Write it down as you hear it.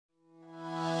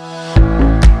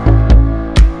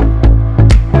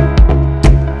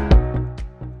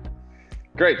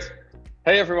Great.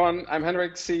 Hey everyone, I'm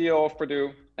Henrik, CEO of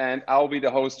Perdoo, and I'll be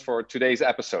the host for today's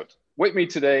episode. With me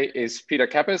today is Peter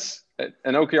Kappus, an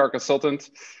OKR consultant,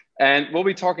 and we'll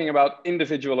be talking about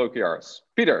individual OKRs.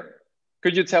 Peter,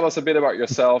 could you tell us a bit about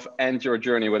yourself and your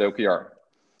journey with OKR?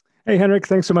 Hey, Henrik,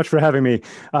 thanks so much for having me.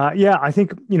 I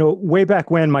think, way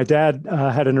back when my dad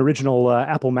had an original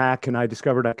Apple Mac and I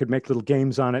discovered I could make little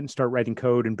games on it and start writing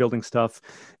code and building stuff.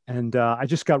 And I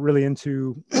just got really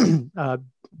into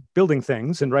building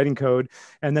things and writing code.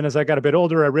 And then as I got a bit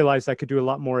older, I realized I could do a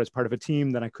lot more as part of a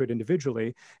team than I could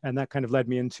individually. And that kind of led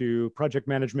me into project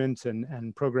management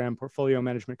and program portfolio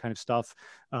management kind of stuff.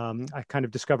 I kind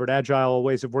of discovered agile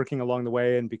ways of working along the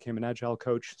way and became an agile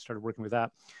coach, started working with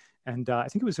that. And I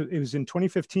think it was in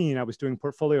 2015, I was doing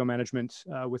portfolio management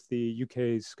with the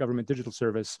UK's government digital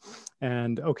service,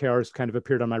 and OKRs kind of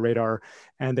appeared on my radar.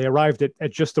 And they arrived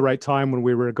at just the right time when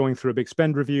we were going through a big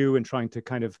spend review and trying to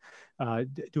kind of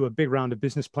do a big round of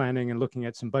business planning and looking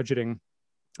at some budgeting.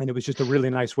 And it was just a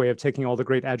really nice way of taking all the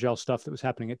great agile stuff that was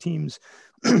happening at teams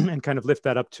and kind of lift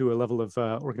that up to a level of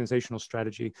organizational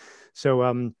strategy.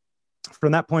 So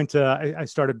from that point, I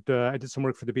did some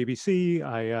work for the BBC.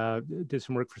 I did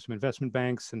some work for some investment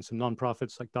banks and some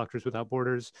nonprofits like Doctors Without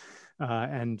Borders,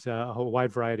 and a whole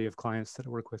wide variety of clients that I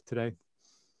work with today.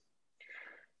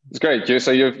 It's great.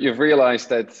 So you've realized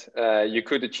that you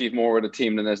could achieve more with a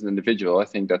team than as an individual. I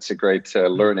think that's a great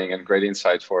learning and great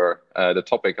insight for the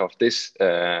topic of this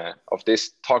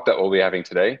talk that we'll be having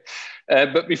today.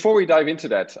 But before we dive into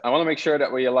that, I want to make sure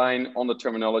that we align on the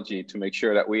terminology to make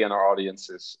sure that we and our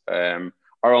audiences are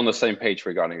on the same page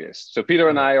regarding this. So Peter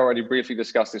and I already briefly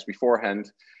discussed this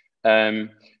beforehand.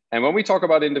 And when we talk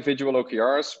about individual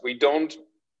OKRs, we don't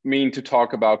mean to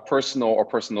talk about personal or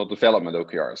personal development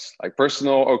OKRs. Like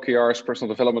personal OKRs,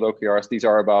 personal development OKRs, these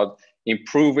are about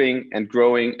improving and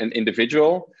growing an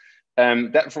individual.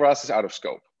 That for us is out of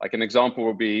scope. Like an example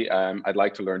would be, I'd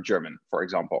like to learn German, for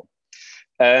example.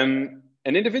 An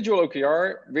individual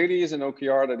OKR really is an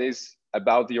OKR that is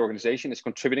about the organization, is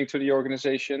contributing to the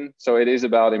organization. So it is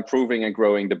about improving and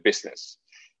growing the business.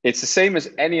 It's the same as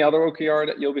any other OKR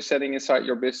that you'll be setting inside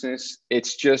your business.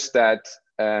 It's just that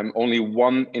only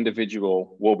one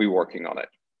individual will be working on it.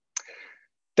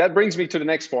 That brings me to the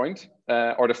next point,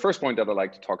 or the first point that I'd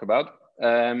like to talk about.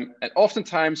 And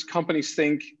oftentimes companies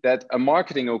think that a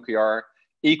marketing OKR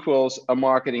equals a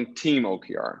marketing team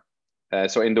OKR.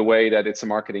 So in the way that it's a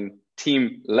marketing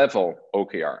team level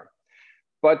OKR.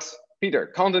 But Peter,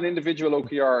 can't an individual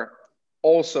OKR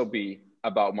also be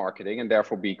about marketing and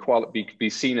therefore be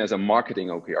seen as a marketing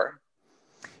OKR?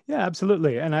 Yeah,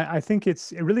 absolutely. And I think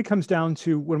it really comes down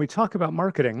to when we talk about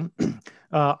marketing,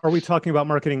 are we talking about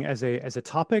marketing as a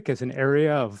topic, as an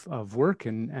area of work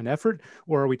and effort,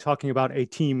 or are we talking about a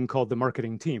team called the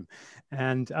marketing team?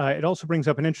 And it also brings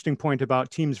up an interesting point about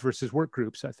teams versus work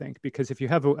groups, I think, because if you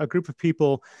have a group of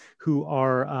people who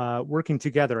are working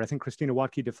together, I think Christina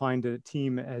Watke defined a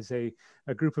team as a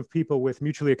group of people with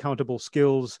mutually accountable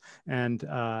skills and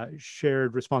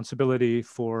shared responsibility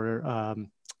for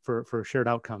shared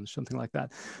outcomes, something like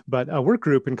that. But a work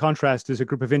group, in contrast, is a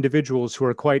group of individuals who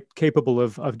are quite capable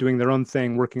of doing their own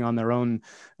thing, working on their own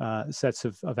sets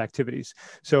of activities.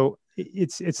 So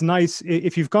it's nice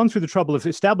if you've gone through the trouble of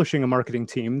establishing a marketing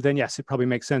team, then yes, it probably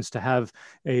makes sense to have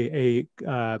a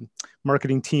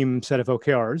marketing team set of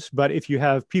OKRs. But if you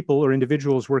have people or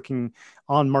individuals working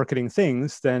on marketing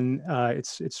things, then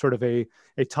it's sort of a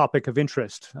topic of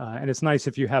interest. And it's nice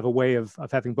if you have a way of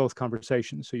having both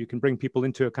conversations. So you can bring people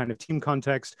into a kind of team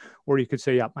context, or you could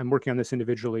say, yeah, I'm working on this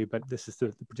individually, but this is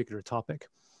the particular topic.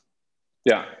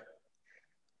 Yeah.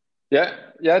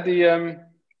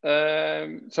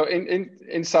 So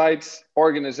inside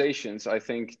organizations, I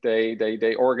think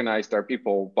they organize their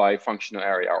people by functional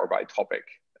area or by topic.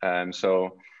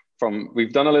 So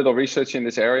we've done a little research in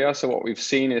this area. So what we've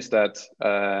seen is that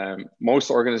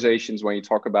most organizations, when you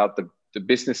talk about the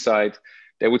business side,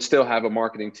 they would still have a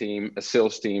marketing team, a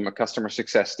sales team, a customer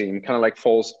success team, kind of like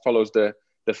follows the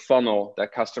funnel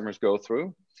that customers go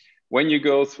through. When you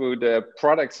go through the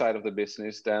product side of the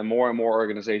business, then more and more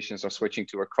organizations are switching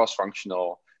to a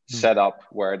cross-functional setup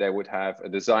where they would have a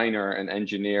designer, an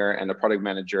engineer, and a product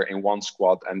manager in one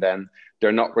squad, and then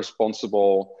they're not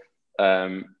responsible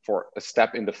for a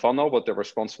step in the funnel, but they're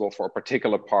responsible for a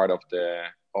particular part of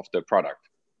the product.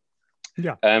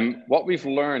 Yeah. What we've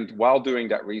learned while doing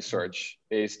that research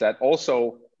is that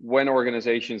also when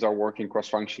organizations are working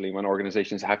cross-functionally, when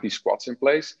organizations have these squads in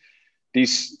place,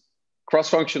 these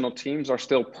cross-functional teams are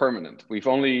still permanent. We've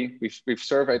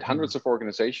surveyed hundreds of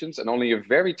organizations, and only a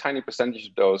very tiny percentage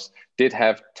of those did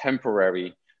have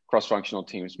temporary cross-functional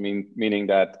teams, meaning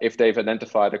that if they've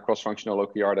identified a cross-functional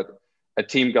OKR that a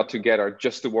team got together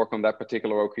just to work on that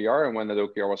particular OKR, and when that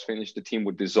OKR was finished, the team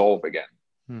would dissolve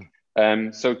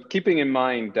again. So keeping in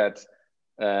mind that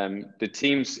the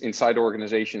teams inside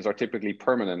organizations are typically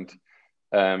permanent,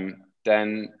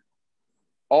 then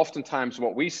oftentimes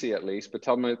what we see, at least, but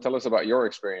tell us about your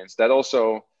experience, that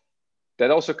also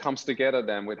comes together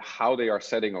then with how they are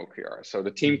setting OKRs. So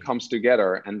the team comes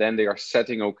together and then they are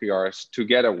setting OKRs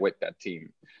together with that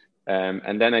team.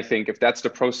 And then I think if that's the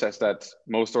process that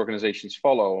most organizations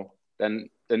follow, then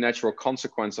the natural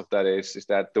consequence of that is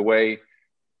that the way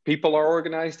people are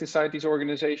organized inside these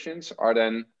organizations are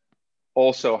then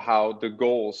also how the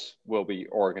goals will be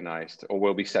organized or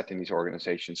will be set in these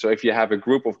organizations. So if you have a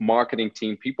group of marketing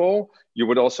team people, you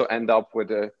would also end up with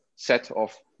a set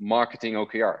of marketing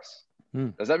OKRs.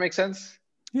 Does that make sense?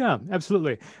 Yeah,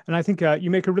 absolutely. And I think you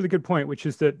make a really good point, which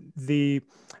is that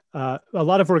a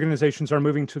lot of organizations are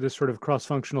moving to this sort of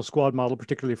cross-functional squad model,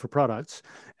 particularly for products.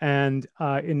 And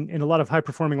in a lot of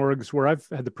high-performing orgs where I've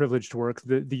had the privilege to work,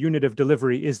 the unit of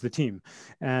delivery is the team.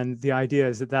 And the idea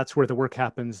is that that's where the work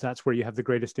happens. That's where you have the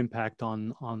greatest impact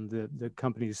on the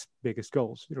company's biggest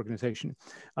goals, the organization.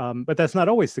 But that's not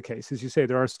always the case. As you say,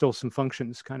 there are still some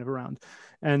functions kind of around.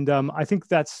 And I think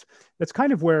that's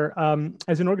kind of where,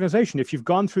 as an organization, if you've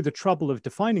gone through the trouble of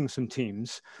defining some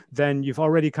teams, then you've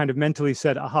already kind of mentally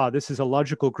said, aha, this is a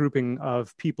logical grouping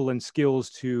of people and skills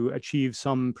to achieve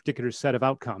some particular set of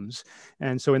outcomes.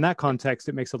 And so in that context,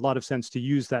 it makes a lot of sense to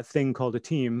use that thing called a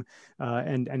team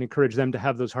and encourage them to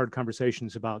have those hard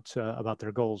conversations about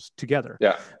their goals together.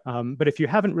 Yeah. But if you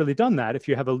haven't really done that, if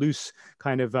you have a loose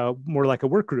kind of more like a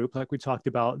work group, like we talked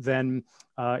about, then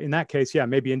in that case, yeah,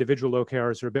 maybe individual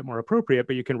OKRs are a bit more appropriate,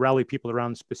 but you can rally people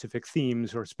around specific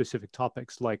themes or specific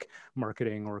topics like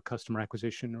marketing or customer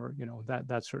acquisition or,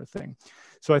 that sort of thing.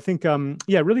 So I think,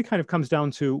 yeah, it really kind of comes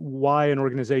down to why an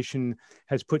organization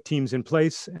has put teams in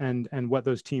place and what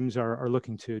those teams are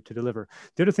looking to deliver.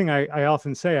 The other thing I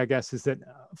often say, I guess, is that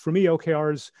for me,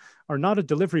 OKRs are not a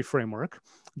delivery framework.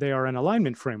 They are an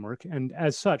alignment framework. And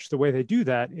as such, the way they do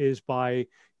that is by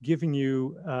giving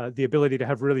you the ability to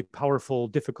have really powerful,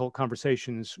 difficult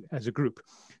conversations as a group.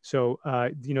 So,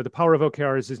 the power of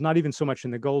OKRs is not even so much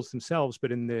in the goals themselves,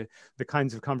 but in the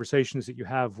kinds of conversations that you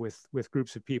have with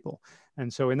groups of people.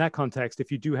 And so in that context,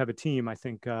 if you do have a team, I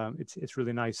think it's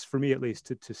really nice, for me at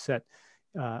least, to set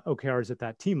OKRs at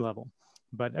that team level.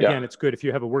 But again, It's good if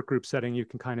you have a work group setting, you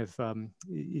can kind of,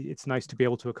 it's nice to be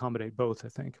able to accommodate both, I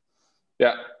think.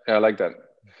 Yeah, I like that.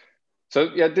 So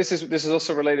yeah, this is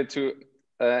also related to,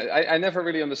 I never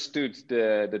really understood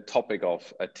the topic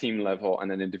of a team level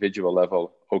and an individual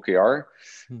level OKR.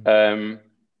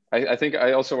 I think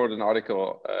I also wrote an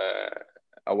article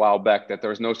a while back that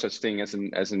there's no such thing as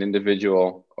an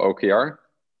individual OKR,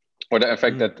 or the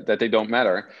fact that they don't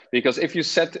matter. Because if you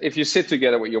sit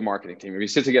together with your marketing team, if you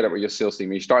sit together with your sales team,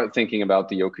 and you start thinking about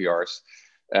the OKRs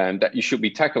that you should be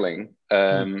tackling,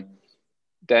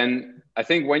 then I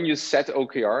think when you set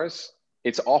OKRs,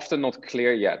 it's often not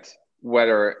clear yet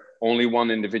whether only one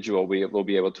individual will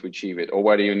be able to achieve it, or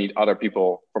whether you need other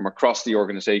people from across the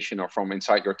organization or from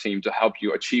inside your team to help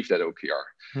you achieve that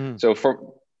OKR. So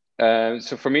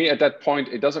for me, at that point,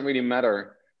 it doesn't really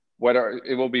matter whether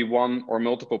it will be one or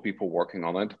multiple people working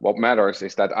on it. What matters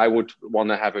is that I would want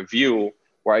to have a view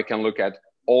where I can look at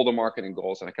all the marketing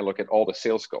goals and I can look at all the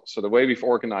sales goals. So the way we've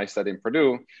organized that in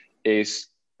Perdoo is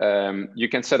you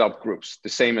can set up groups, the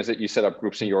same as that you set up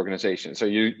groups in your organization. So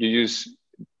you use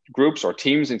groups or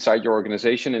teams inside your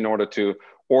organization in order to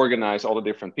organize all the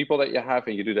different people that you have.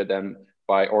 And you do that then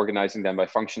by organizing them by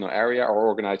functional area or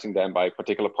organizing them by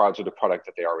particular parts of the product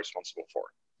that they are responsible for.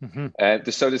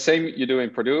 So the same you do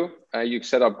in Perdoo, you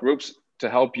set up groups to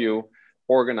help you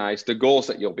organize the goals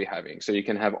that you'll be having. So you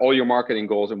can have all your marketing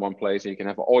goals in one place and you can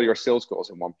have all your sales goals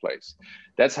in one place.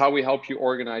 That's how we help you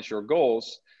organize your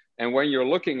goals. And when you're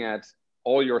looking at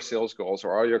all your sales goals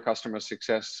or all your customer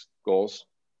success goals,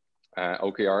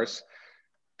 OKRs,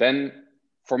 then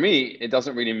for me, it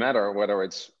doesn't really matter whether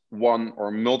it's one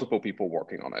or multiple people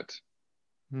working on it.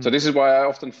 So this is why I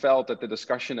often felt that the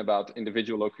discussion about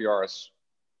individual OKRs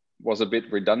was a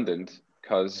bit redundant,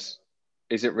 because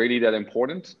is it really that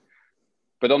important?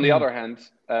 But on the other hand,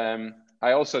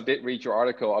 I also did read your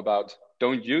article about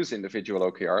don't use individual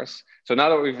OKRs. So now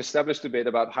that we've established a bit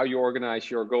about how you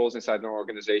organize your goals inside an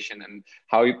organization and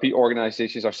how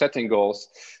organizations are setting goals,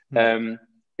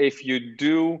 if you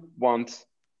do want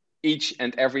each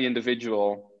and every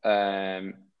individual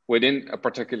within a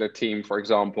particular team, for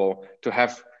example, to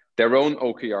have their own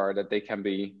OKR that they can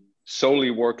be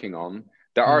solely working on,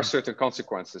 there are certain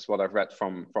consequences, what I've read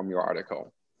from your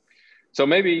article. So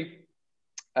maybe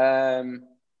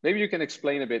you can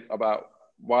explain a bit about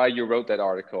why you wrote that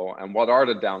article and what are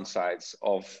the downsides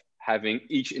of having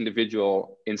each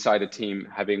individual inside a team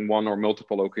having one or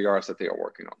multiple OKRs that they are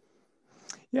working on.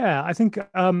 Yeah, I think,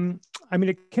 I mean,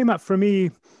 it came up for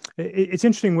me. It's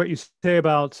interesting what you say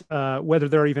about whether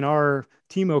there even are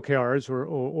team OKRs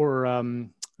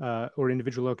or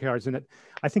individual OKRs. And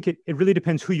I think it really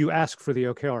depends who you ask for the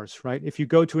OKRs, right? If you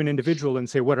go to an individual and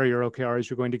say, what are your OKRs?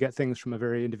 You're going to get things from a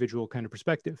very individual kind of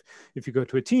perspective. If you go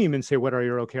to a team and say, what are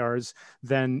your OKRs?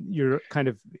 Then you're kind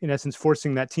of, in essence,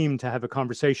 forcing that team to have a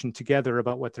conversation together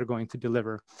about what they're going to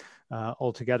deliver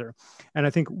all together. And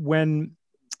I think when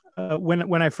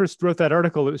I first wrote that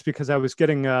article, it was because I was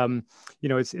getting,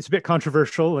 it's a bit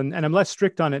controversial, and I'm less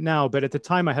strict on it now. But at the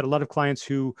time, I had a lot of clients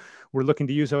who were looking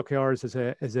to use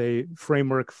OKRs as a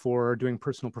framework for doing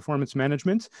personal performance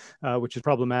management, which is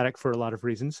problematic for a lot of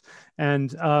reasons.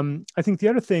 And I think the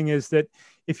other thing is that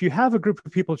if you have a group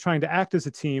of people trying to act as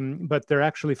a team, but they're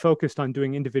actually focused on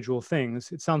doing individual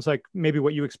things, it sounds like maybe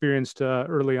what you experienced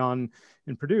early on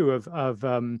in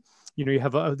Perdoo you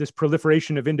have this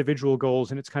proliferation of individual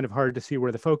goals, and it's kind of hard to see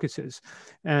where the focus is.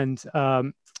 And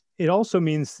it also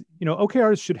means,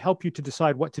 OKRs should help you to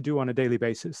decide what to do on a daily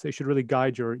basis. They should really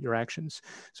guide your actions.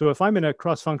 So if I'm in a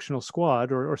cross-functional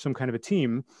squad or some kind of a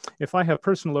team, if I have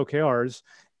personal OKRs,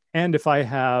 and if I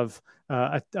have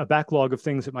a backlog of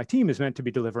things that my team is meant to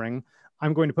be delivering,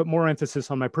 I'm going to put more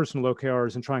emphasis on my personal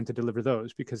OKRs and trying to deliver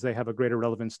those because they have a greater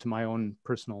relevance to my own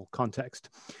personal context.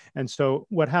 And so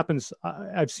what happens,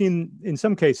 I've seen in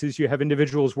some cases, you have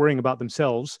individuals worrying about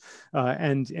themselves.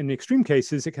 And in extreme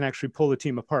cases, it can actually pull the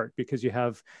team apart because you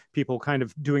have people kind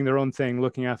of doing their own thing,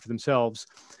 looking after themselves,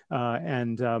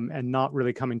 and not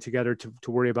really coming together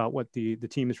to worry about what the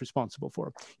team is responsible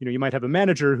for. You might have a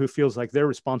manager who feels like they're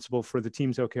responsible for the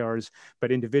team's OKRs,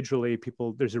 but individually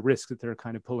there's a risk that they're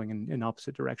kind of pulling in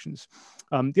opposite directions.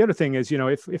 The other thing is,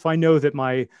 if I know that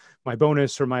my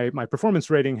bonus or my performance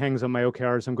rating hangs on my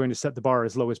OKRs, I'm going to set the bar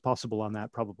as low as possible on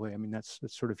that, probably. I mean, that's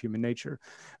sort of human nature.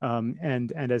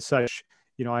 And as such,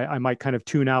 I might kind of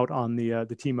tune out on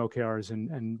the team OKRs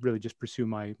and really just pursue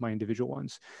my individual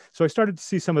ones. So I started to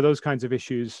see some of those kinds of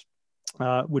issues,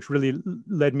 which really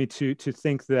led me to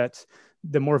think that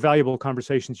the more valuable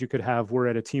conversations you could have were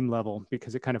at a team level,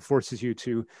 because it kind of forces you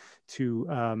to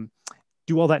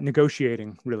do all that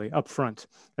negotiating really up front.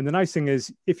 And the nice thing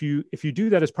is, if you do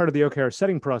that as part of the OKR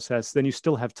setting process, then you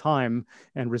still have time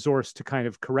and resource to kind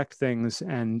of correct things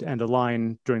and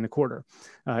align during the quarter.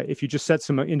 If you just set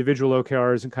some individual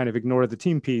OKRs and kind of ignore the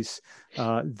team piece,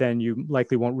 then you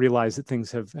likely won't realize that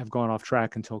things have gone off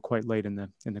track until quite late in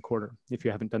the quarter if you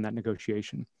haven't done that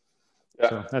negotiation.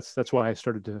 Yeah. So that's why I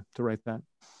started to write that.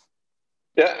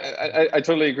 Yeah, I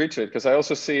totally agree to it, because I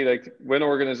also see, like, when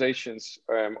organizations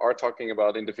are talking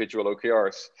about individual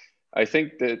OKRs, I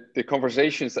think that the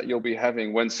conversations that you'll be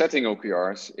having when setting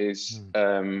OKRs is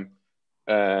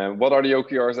what are the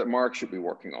OKRs that Mark should be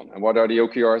working on, and what are the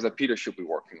OKRs that Peter should be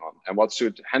working on, and what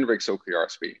should Hendrik's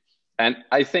OKRs be. And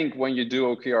I think when you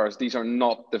do OKRs, these are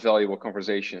not the valuable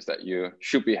conversations that you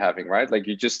should be having, right? Like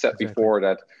you just said before,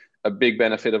 that a big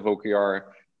benefit of OKR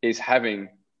is having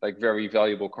like very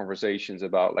valuable conversations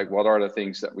about like what are the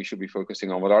things that we should be focusing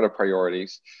on, what are the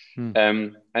priorities.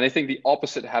 And I think the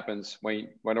opposite happens when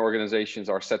organizations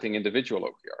are setting individual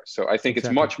OKRs. So I think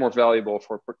it's much more valuable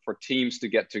for teams to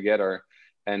get together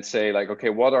and say like,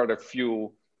 okay, what are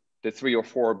the 3 or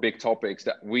 4 big topics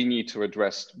that we need to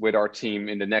address with our team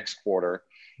in the next quarter,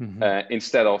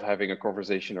 instead of having a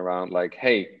conversation around like,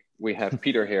 hey, we have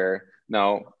Peter here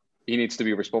now, he needs to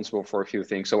be responsible for a few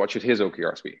things. So what should his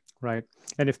OKRs be? Right.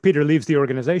 And if Peter leaves the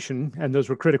organization and those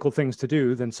were critical things to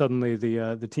do, then suddenly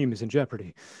the team is in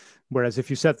jeopardy. Whereas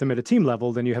if you set them at a team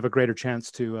level, then you have a greater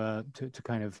chance to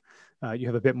kind of, you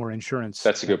have a bit more insurance.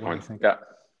 That's a good point.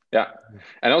 Yeah.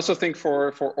 And I also think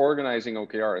for organizing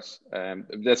OKRs,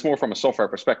 that's more from a software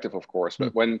perspective, of course,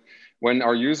 but when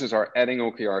our users are adding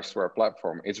OKRs to our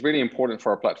platform, it's really important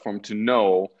for our platform to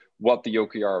know what the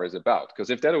OKR is about.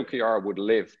 Because if that OKR would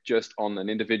live just on an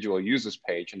individual user's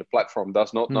page and the platform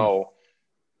does not know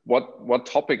what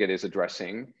topic it is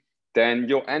addressing, then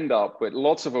you'll end up with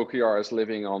lots of OKRs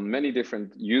living on many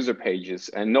different user pages,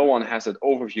 and no one has an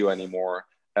overview anymore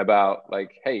about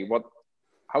like, hey,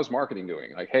 how's marketing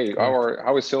doing? Like, hey,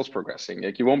 how is sales progressing?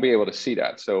 Like, you won't be able to see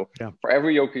that. So for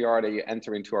every OKR that you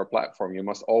enter into our platform, you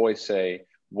must always say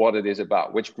what it is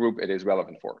about, which group it is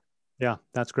relevant for. Yeah,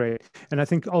 that's great. And I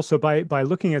think also by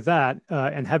looking at that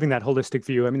and having that holistic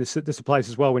view, I mean, this applies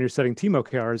as well when you're setting team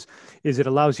OKRs, is it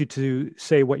allows you to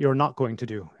say what you're not going to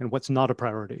do and what's not a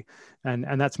priority.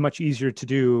 And that's much easier to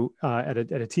do at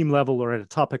a team level or at a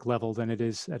topic level than it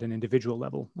is at an individual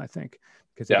level, I think,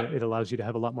 because Yeah. it allows you to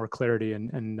have a lot more clarity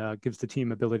and gives the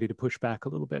team ability to push back a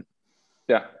little bit.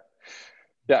 Yeah.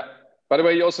 Yeah. By the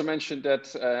way, you also mentioned that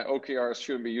OKRs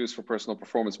shouldn't be used for personal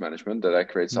performance management. That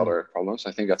creates other problems.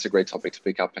 I think that's a great topic to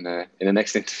pick up in the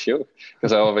next interview,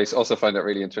 because I always also find that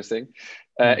really interesting.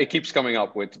 It keeps coming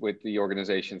up with the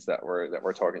organizations that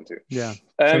we're talking to. Yeah,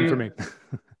 same for me.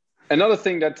 Another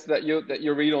thing that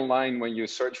you read online when you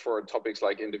search for topics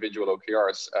like individual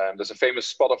OKRs, there's a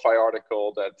famous Spotify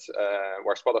article that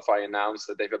where Spotify announced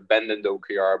that they've abandoned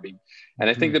OKR. And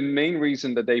I think the main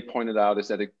reason that they pointed out is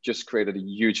that it just created a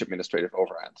huge administrative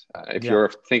overhead. If you're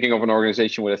thinking of an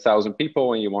organization with 1,000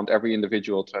 people and you want every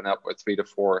individual to end up with 3 to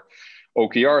 4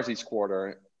 OKRs each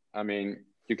quarter, I mean,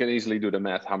 you can easily do the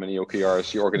math how many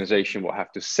OKRs your organization will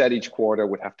have to set each quarter,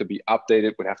 would have to be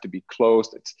updated, would have to be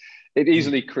closed. It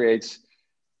easily creates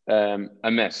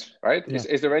a mess, right? Yeah.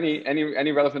 Is there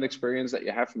any relevant experience that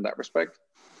you have from that respect?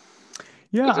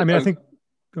 Yeah, I mean, I think.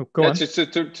 Go on. Just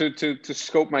to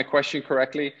scope my question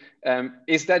correctly,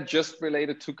 is that just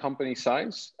related to company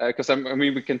size? Because I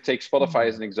mean, we can take Spotify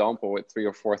as an example with 3,000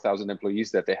 or 4,000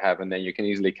 employees that they have, and then you can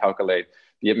easily calculate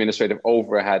the administrative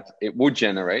overhead it would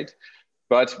generate.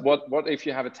 But what if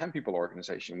you have a 10-people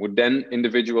organization? Would then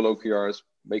individual OKRs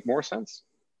make more sense?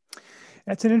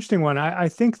 That's an interesting one. I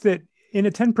think that in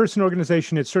a 10-person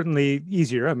organization, it's certainly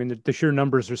easier. I mean, the sheer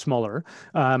numbers are smaller.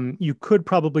 You could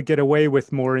probably get away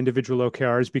with more individual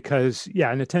OKRs because,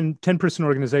 yeah, in a 10-person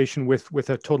organization with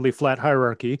a totally flat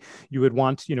hierarchy, you would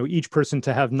want, each person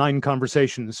to have 9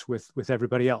 conversations with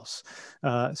everybody else.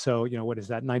 So, what is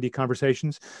that, 90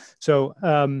 conversations? So,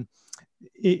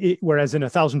 whereas in a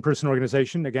 1,000-person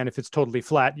organization, again, if it's totally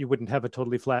flat, you wouldn't have a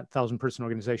totally flat 1,000-person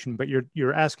organization, but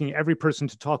you're asking every person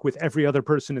to talk with every other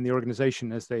person in the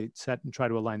organization as they set and try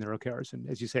to align their OKRs. And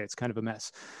as you say, it's kind of a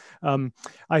mess.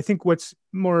 I think what's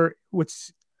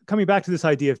coming back to this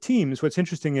idea of teams, what's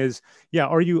interesting is,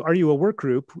 are you a work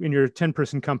group in your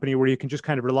 10-person company where you can just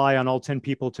kind of rely on all 10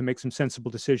 people to make some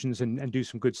sensible decisions and do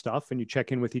some good stuff, and you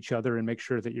check in with each other and make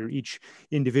sure that you're each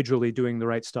individually doing the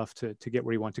right stuff to get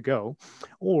where you want to go?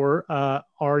 Or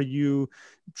are you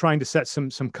trying to set some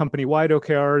company-wide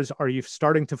OKRs? Are you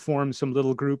starting to form some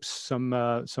little groups, some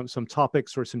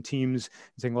topics or some teams,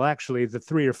 and saying, well, actually, the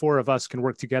 3 or 4 of us can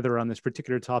work together on this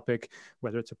particular topic,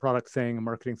 whether it's a product thing, a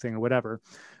marketing thing, or whatever.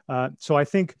 So I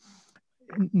think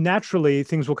naturally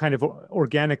things will kind of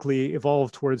organically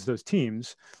evolve towards those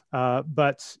teams.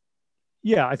 But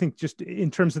yeah, I think just in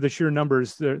terms of the sheer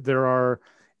numbers,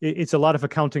 it's a lot of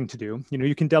accounting to do.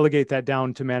 You can delegate that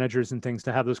down to managers and things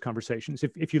to have those conversations.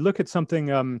 If you look at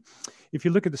something, if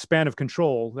you look at the span of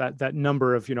control, that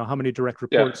number of, how many direct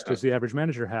reports does the average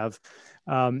manager have?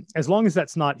 As long as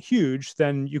that's not huge,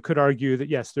 then you could argue that,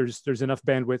 yes, there's enough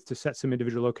bandwidth to set some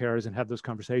individual OKRs and have those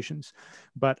conversations.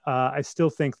 But I still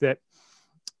think that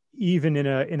even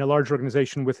in a large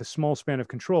organization with a small span of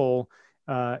control,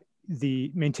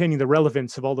 maintaining the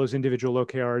relevance of all those individual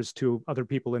OKRs to other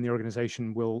people in the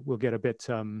organization will get a bit,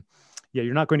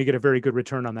 you're not going to get a very good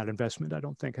return on that investment, I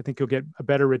don't think. I think you'll get a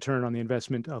better return on the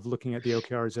investment of looking at the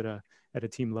OKRs at a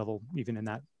team level, even in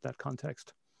that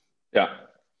context. Yeah,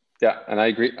 and I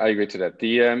agree to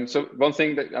that. So one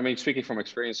thing that, I mean, speaking from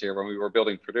experience here, when we were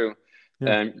building Perdoo,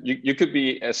 you could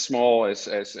be as small as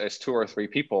 2 or 3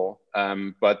 people,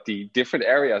 but the different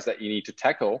areas that you need to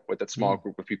tackle with that small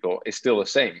group of people is still the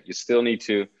same. You still need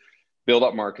to build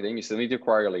up marketing. You still need to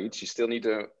acquire leads. You still need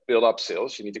to build up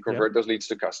sales. You need to convert those leads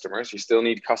to customers. You still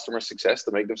need customer success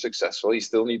to make them successful. You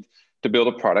still need to build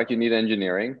a product. You need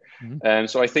engineering. And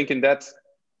so I think in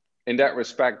that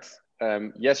respect,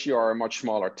 yes, you are a much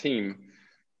smaller team,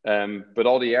 but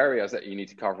all the areas that you need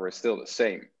to cover is still the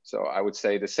same. So I would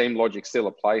say the same logic still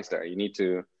applies there. You need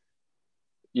to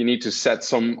set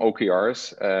some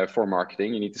OKRs for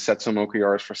marketing. You need to set some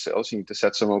OKRs for sales. You need to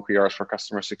set some OKRs for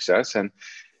customer success. And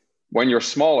when you're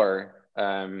smaller,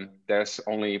 there's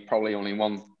probably only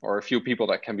one or a few people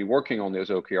that can be working on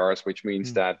those OKRs, which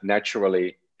means that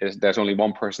naturally there's only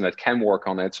one person that can work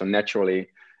on it. So naturally,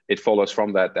 it follows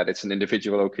from that it's an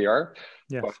individual OKR.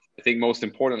 Yes. But I think most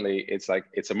importantly, it's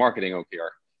a marketing OKR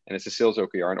and it's a sales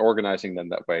OKR, and organizing them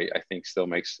that way, I think, still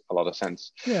makes a lot of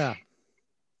sense. Yeah.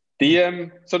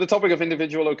 So the topic of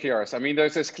individual OKRs, I mean,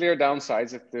 there's clear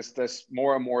downsides. There's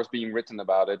more and more is being written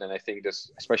about it, and I think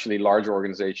especially larger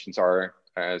organizations are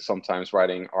sometimes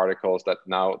writing articles that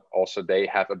now also they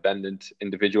have abandoned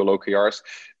individual OKRs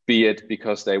be it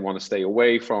because they want to stay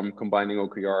away from combining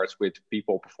OKRs with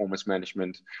people performance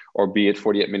management, or be it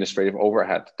for the administrative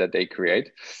overhead that they create.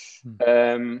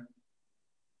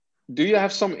 Do you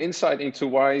have some insight into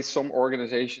why some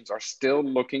organizations are still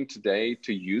looking today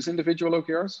to use individual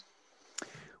OKRs?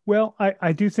 Well,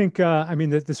 I do think, I mean,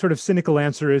 the sort of cynical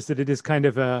answer is that it is kind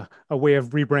of a way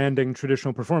of rebranding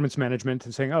traditional performance management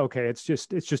and saying, oh, okay, it's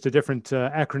just a different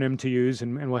acronym to use,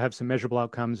 and we'll have some measurable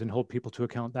outcomes and hold people to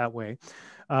account that way.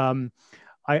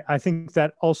 I think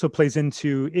that also plays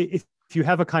into, if you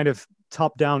have a kind of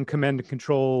top-down command and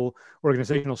control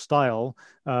organizational style,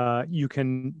 you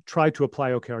can try to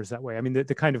apply OKRs that way. I mean,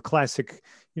 the kind of classic,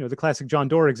 the classic John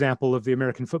Doerr example of the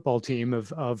American football team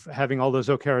of having all those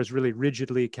OKRs really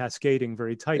rigidly cascading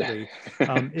very tightly.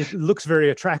 It looks very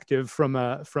attractive from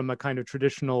a kind of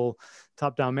traditional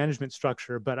top-down management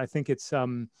structure, but I think it's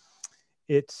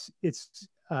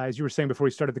as you were saying before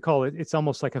we started the call, it's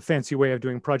almost like a fancy way of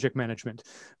doing project management.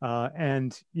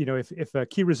 And if a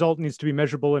key result needs to be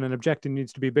measurable and an objective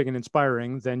needs to be big and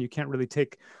inspiring, then you can't really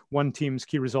take one team's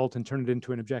key result and turn it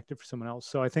into an objective for someone else.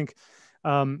 So I think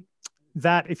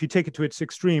that if you take it to its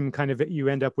extreme, kind of you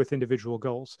end up with individual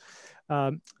goals.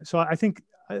 So I think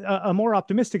a more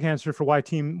optimistic answer for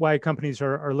why companies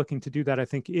are looking to do that, I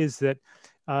think, is that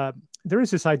there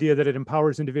is this idea that it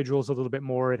empowers individuals a little bit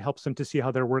more. It helps them to see how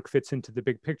their work fits into the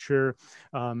big picture.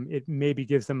 It maybe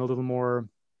gives them a little more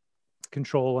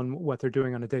control on what they're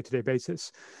doing on a day-to-day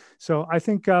basis. So I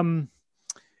think,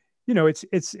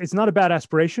 it's not a bad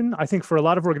aspiration. I think for a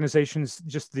lot of organizations,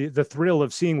 just the thrill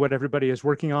of seeing what everybody is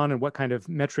working on and what kind of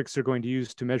metrics they're going to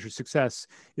use to measure success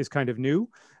is kind of new,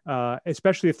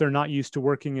 especially if they're not used to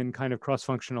working in kind of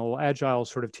cross-functional agile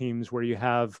sort of teams where you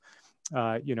have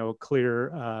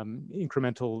clear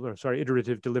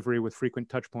iterative delivery with frequent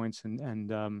touch points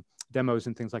and demos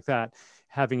and things like that.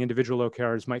 Having individual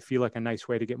OKRs might feel like a nice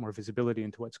way to get more visibility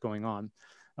into what's going on.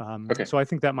 Okay. So I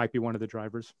think that might be one of the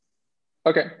drivers.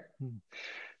 Okay.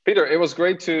 Peter, it was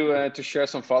great to share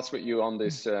some thoughts with you on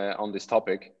this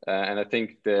topic, and I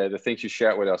think the things you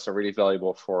shared with us are really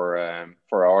valuable for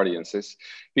our audiences.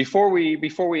 Before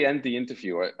we end the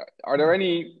interview,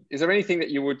 is there anything that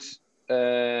you would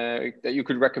that you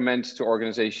could recommend to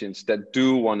organizations that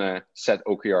do want to set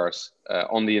OKRs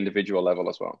on the individual level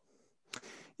as well?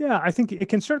 Yeah, I think it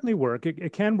can certainly work.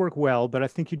 It can work well, but I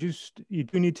think you do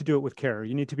need to do it with care.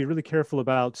 You need to be really careful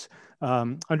about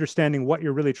understanding what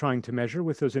you're really trying to measure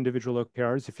with those individual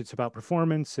OKRs. If it's about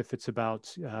performance, if it's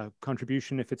about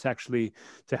contribution, if it's actually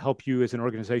to help you as an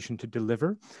organization to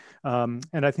deliver.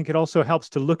 And I think it also helps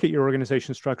to look at your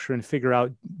organization structure and figure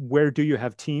out, where do you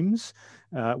have teams?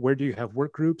 Where do you have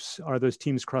work groups? Are those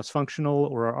teams cross-functional,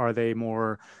 or are they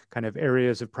more kind of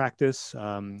areas of practice,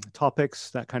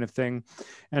 topics, that kind of thing?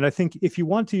 And I think if you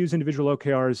want to use individual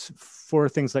OKRs for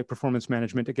things like performance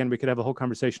management, again, we could have a whole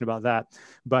conversation about that,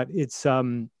 but it's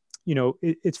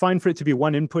it's fine for it to be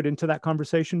one input into that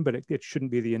conversation, but it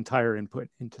shouldn't be the entire input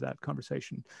into that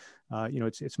conversation.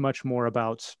 It's much more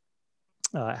about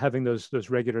having those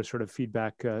regular sort of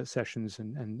feedback sessions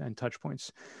and touch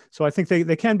points. So I think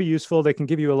they can be useful. They can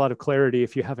give you a lot of clarity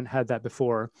if you haven't had that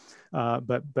before,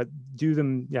 but do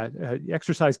them,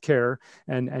 exercise care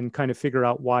and kind of figure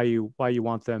out why you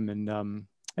want them, and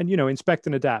inspect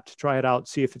and adapt, try it out,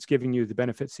 see if it's giving you the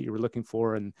benefits that you were looking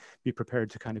for, and be prepared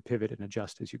to kind of pivot and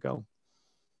adjust as you go.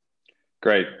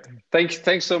 Great.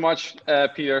 Thanks so much,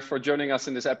 Peter, for joining us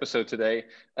in this episode today.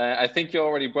 I think you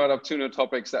already brought up two new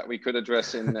topics that we could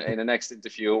address in the next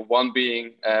interview. One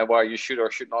being why you should or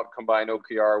should not combine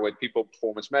OKR with people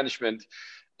performance management.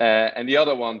 And the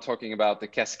other one talking about the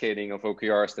cascading of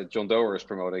OKRs that John Doerr is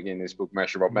promoting in his book,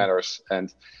 Measure What Matters,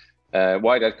 and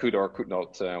why that could or could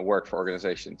not work for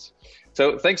organizations.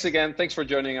 So thanks again. Thanks for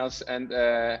joining us, and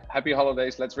happy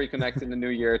holidays. Let's reconnect in the new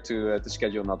year to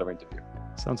schedule another interview.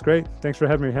 Sounds great. Thanks for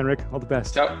having me, Henrik. All the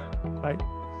best. Ciao. Bye.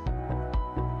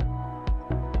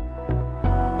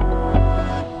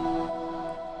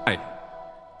 Hi.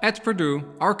 At Perdoo,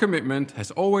 our commitment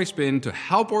has always been to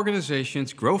help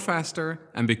organizations grow faster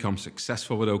and become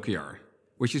successful with OKR,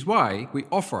 which is why we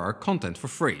offer our content for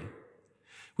free.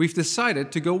 We've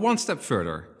decided to go one step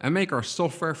further and make our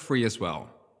software free as well.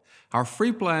 Our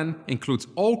free plan includes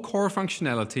all core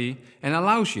functionality and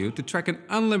allows you to track an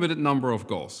unlimited number of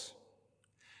goals.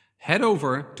 Head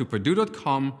over to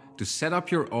Perdoo.com to set up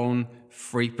your own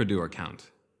free Perdoo account.